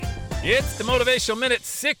It's the Motivational Minute,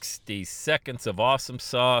 60 seconds of awesome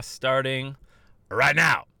sauce starting right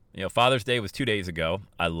now. You know, Father's Day was 2 days ago.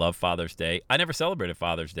 I love Father's Day. I never celebrated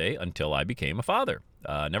Father's Day until I became a father.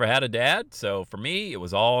 Never had a dad, so for me, it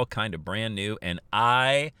was all kind of brand new, and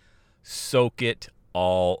I soak it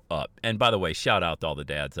all up. And by the way, shout out to all the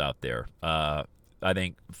dads out there. I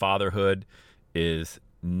think fatherhood is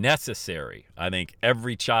necessary. I think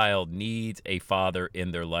every child needs a father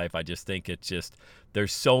in their life. I just think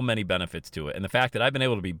there's so many benefits to it. And the fact that I've been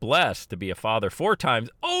able to be blessed to be a father 4 times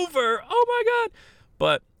over, oh my God.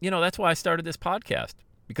 But, you know, that's why I started this podcast,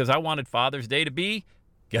 because I wanted Father's Day to be,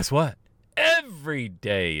 guess what? Every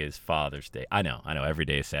day is Father's Day. I know, every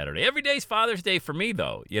day is Saturday. Every day is Father's Day for me,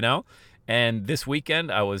 though, you know? And this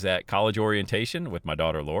weekend, I was at college orientation with my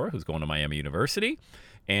daughter, Laura, who's going to Miami University.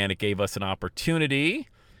 And it gave us an opportunity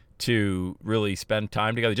to really spend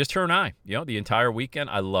time together, just her and I. You know, the entire weekend,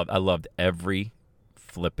 I loved every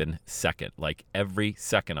flipping second, like every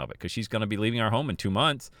second of it, because she's going to be leaving our home in 2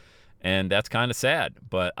 months. And that's kind of sad.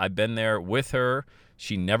 But I've been there with her.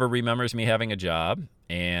 She never remembers me having a job.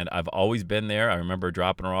 And I've always been there. I remember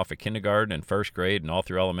dropping her off at kindergarten and first grade and all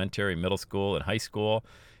through elementary, middle school, and high school.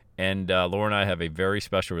 And Laura and I have a very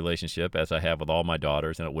special relationship, as I have with all my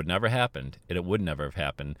daughters. And it would never happen, and it would never have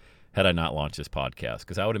happened had I not launched this podcast,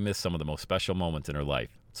 because I would have missed some of the most special moments in her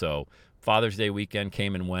life. So Father's Day weekend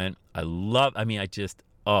came and went. I love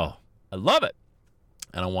it.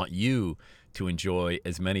 And I want you to enjoy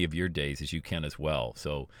as many of your days as you can as well.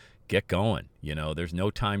 So get going. You know, there's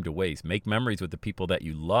no time to waste. Make memories with the people that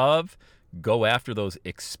you love. Go after those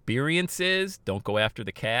experiences. Don't go after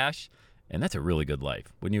the cash. And that's a really good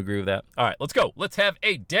life. Wouldn't you agree with that? All right, let's go. Let's have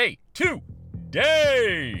a day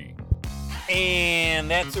today.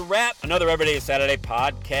 And that's a wrap. Another Everyday is Saturday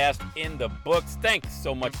podcast in the books. Thanks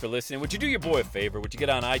so much for listening. Would you do your boy a favor? Would you get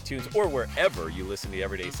on iTunes or wherever you listen to the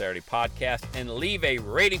Everyday Saturday podcast and leave a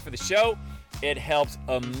rating for the show? It helps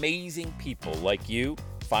amazing people like you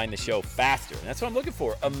find the show faster. And that's what I'm looking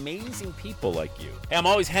for, amazing people like you. Hey, I'm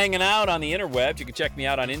always hanging out on the interwebs. You can check me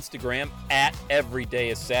out on Instagram at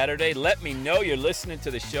EverydayIsSaturday. Let me know you're listening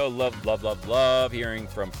to the show. Love hearing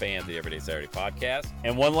from fans of the Everyday Saturday podcast.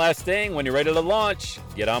 And one last thing, when you're ready to launch,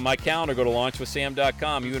 get on my calendar, go to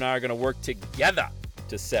launchwithsam.com. You and I are going to work together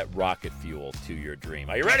to set rocket fuel to your dream.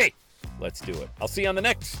 Are you ready? Let's do it. I'll see you on the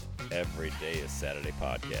next Everyday is Saturday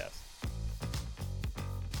podcast.